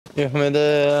Ja, men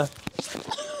det...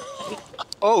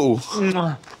 Oh!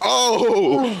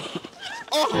 Oh!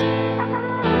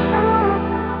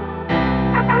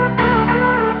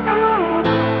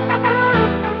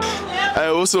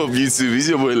 Hey, what's up, YouTube? It's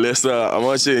your boy Lesther. I'm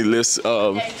watching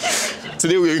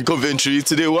today we're in Coventry.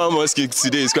 Today, what I'm asking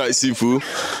today is quite simple.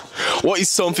 What is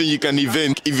something you can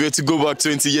invent if you were to go back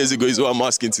 20 years ago? Is what I'm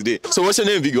asking today. So, what's your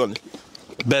name, big one?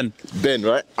 Ben. Ben,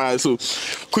 right? Alright, so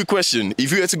quick question.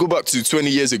 If you were to go back to 20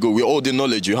 years ago with all the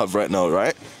knowledge you have right now,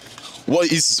 right?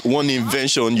 What is one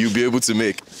invention you'll be able to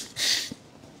make?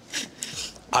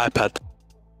 iPad.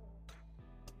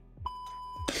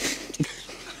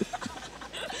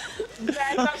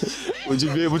 Would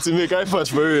you be able to make iPads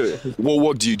for real? What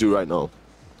work do you do right now?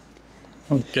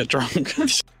 Get drunk.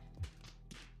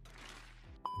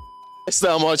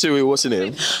 I'm actually, what's your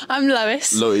name? I'm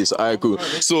Lois. Lois, alright, cool.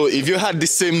 So if you had the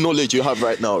same knowledge you have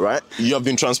right now, right? You have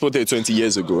been transported 20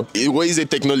 years ago. What is a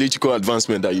technological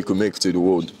advancement that you could make to the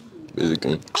world,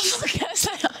 basically?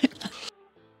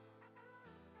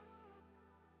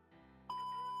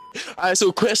 Alright,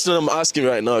 so question I'm asking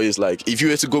right now is like, if you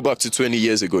were to go back to 20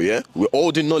 years ago, yeah? With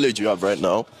all the knowledge you have right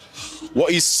now,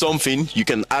 what is something you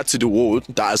can add to the world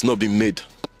that has not been made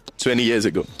 20 years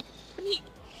ago?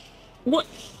 What?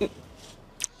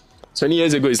 20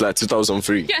 years ago is like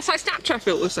 2003. Yes, I Snapchat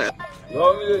filters it.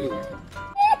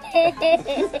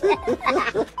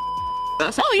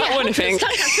 That's anything.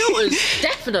 Snapchat filters,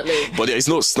 definitely. But there is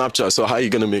no Snapchat, so how are you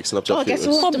gonna make Snapchat I guess filters?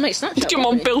 we'll have to make Snapchat. Come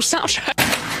on, Bill Snapchat.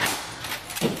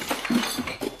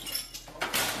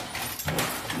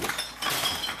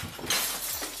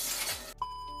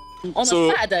 On a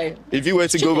Saturday. If you were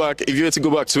to go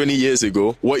back 20 years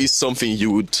ago, what is something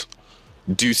you would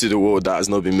do to the world that has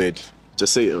not been made?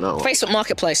 Just say it now. Facebook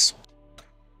Marketplace.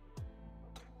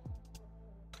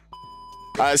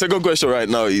 Alright, second question right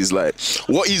now is like,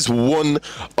 what is one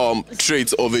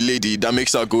trait of a lady that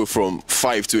makes her go from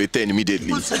 5 to a 10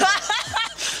 immediately? Lois.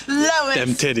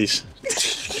 Them titties.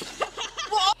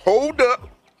 Hold up.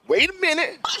 Wait a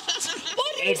minute.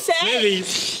 What did he say?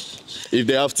 If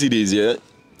they have titties, yeah?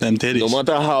 Them titties. No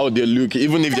matter how they look,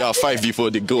 even if they are 5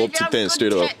 before, they go up to 10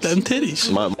 straight up. Them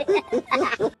titties. Man.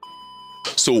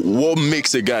 So what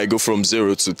makes a guy go from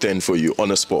 0 to 10 for you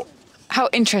on a spot? How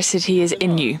interested he is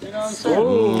in you.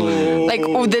 Like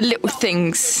all the little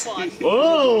things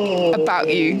about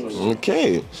you.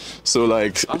 Okay. So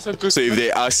like, so if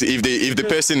they ask, if the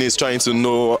person is trying to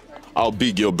know how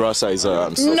big your bra size are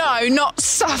and stuff. No, not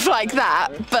stuff like that,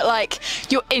 but like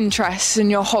your interests and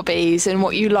your hobbies and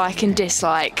what you like and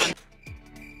dislike.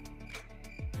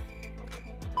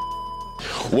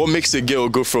 What makes a girl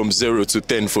go from 0 to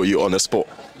 10 for you on a spot?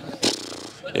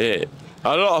 Yeah,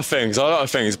 a lot of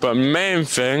things, but main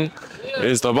thing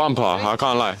is the bumper. I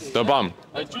can't lie, the bum.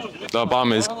 The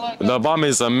bum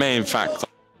is the main factor.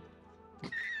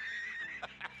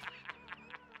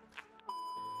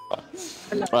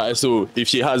 Alright, so if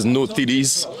she has no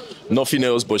titties, nothing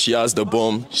else, but she has the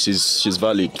bum, she's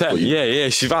valid. For you. Yeah,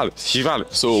 she's valid.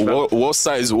 So what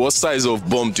size of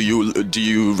bum do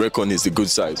you reckon is the good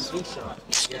size?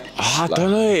 I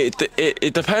don't know.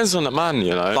 It depends on the man,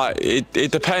 you know. Like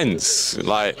it depends.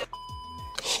 Like,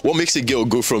 what makes a girl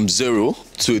go from 0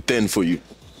 to a 10 for you?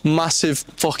 Massive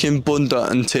fucking bunda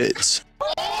and tits.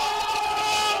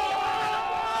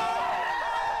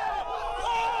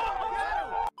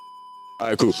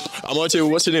 Alright, cool. I'm watching.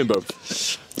 What's your name, bro?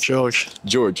 George.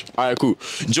 George. Alright, cool.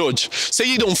 George, say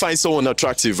you don't find someone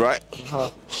attractive, right?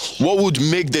 What would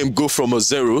make them go from a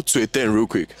 0 to a 10 real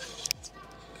quick?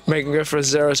 Make them go for a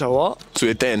 0 to what? To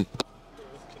a 10.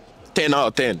 10 out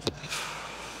of 10.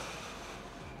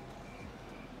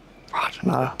 I don't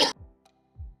know.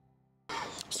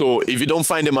 So if you don't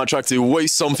find them attractive, what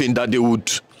is something that they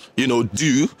would, you know,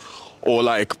 do or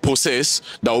like possess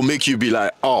that will make you be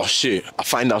like, oh shit, I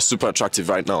find that super attractive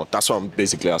right now? That's what I'm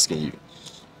basically asking you.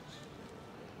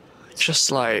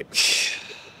 Just like,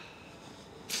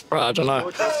 I don't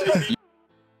know.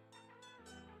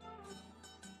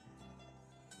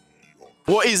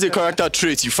 What is the character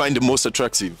trait you find the most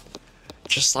attractive?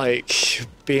 Just like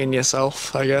being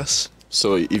yourself, I guess.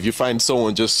 So if you find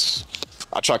someone just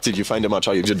attractive, you find them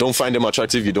attractive. If you don't find them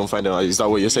attractive, you don't find them. Is that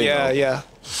what you're saying? Yeah, now? yeah.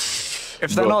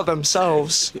 If they're not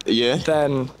themselves, yeah,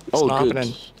 then it's not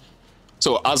happening.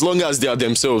 So as long as they are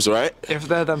themselves, right? If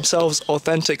they're themselves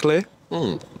authentically,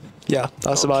 yeah,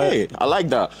 that's about it. I like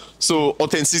that. So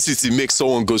authenticity makes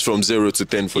someone goes from 0 to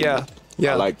 10 for you.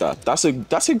 Yeah. I like that. That's a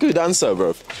good answer, bro.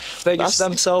 If they just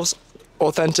themselves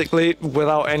authentically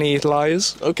without any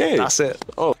lies. Okay. That's it.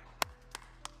 Oh.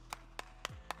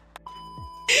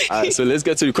 Alright, so let's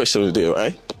get to the question of the day,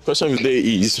 right? Question of the day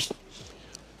is,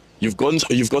 You've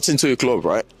got into a club,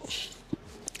 right?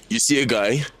 You see a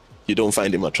guy, you don't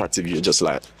find him attractive. You're just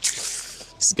like,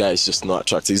 this guy is just not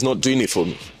attractive. He's not doing it for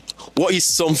me. What is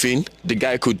something the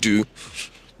guy could do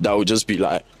that would just be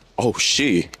like, oh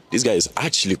shit, this guy is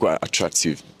actually quite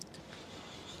attractive?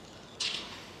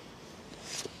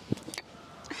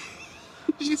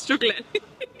 She's struggling.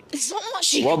 There's not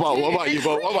much you What could about do. what about you?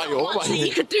 What about you? What about Nothing you?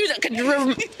 you could do that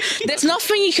could. There's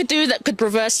nothing you could do that could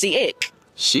reverse the ick.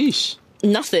 Sheesh.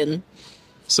 Nothing.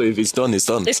 So if it's done, it's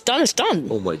done. It's done. It's done.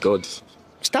 Oh my god.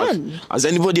 It's done. Has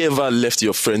anybody ever left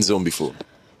your friend zone before?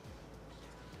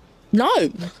 No.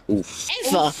 Oof.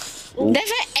 Ever.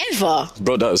 Never ever.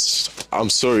 Brothers, I'm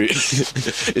sorry.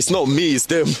 It's not me, it's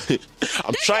them.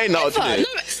 I'm trying out Ever. there. No,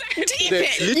 deep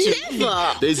it.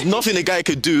 Never. There's nothing a guy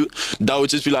could do that would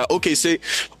just be like, okay, say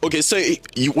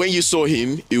when you saw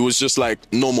him, it was just like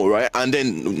normal, right? And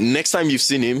then next time you've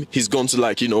seen him, he's going to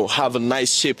like, have a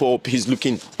nice shape up. He's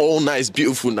looking all nice,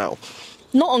 beautiful now.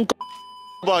 Not on.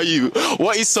 What about you?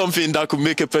 What is something that could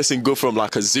make a person go from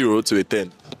like a 0 to a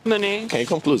 10? Money. Can you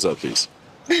come closer, please?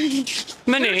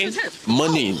 Money.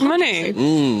 Money.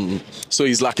 Money. So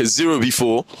he's like a 0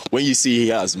 before. When you see he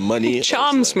has money,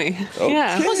 Charms me.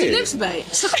 Yeah. Because he lives, mate.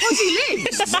 It's because he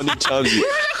lives. money charms you.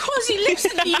 Because he lives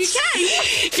in the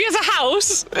UK. If he has a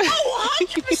house, Oh,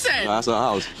 100%. That's a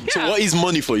house. So Yeah. what is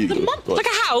money for you? Go on. like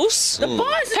a house,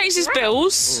 pays his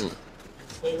bills.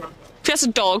 If he has a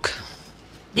dog,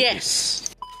 Yes.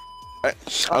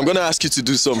 I'm gonna ask you to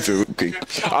do something. Okay.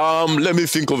 Let me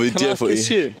think of a dare for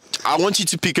kiss you. you? I want you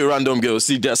to pick a random girl.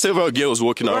 See, there are several girls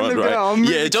walking around, Random right? girl? I'm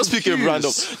really just pick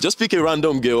confused. pick a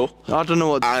random girl I don't know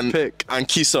what to and pick. and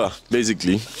kiss her,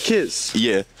 basically. Kiss.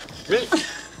 Yeah.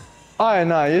 I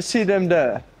know. You see them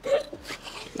there.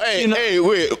 Hey,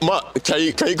 wait, can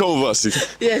you come over, see?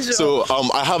 Yeah, sure. So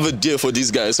I have a dare for this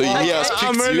guy. So he has picked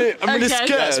I'm you. really Okay.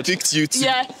 He has scared. picked you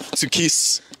to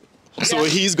kiss. So Yeah.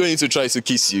 he's going to try to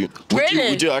kiss you.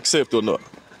 Really? Would you accept or not?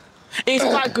 He's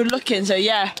quite good looking, so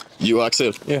yeah. You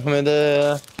accept. Ja, men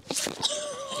det...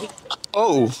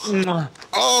 Oh.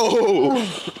 Oh.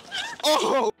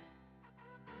 Oh.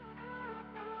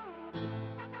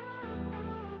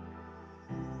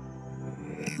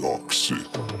 Toxic.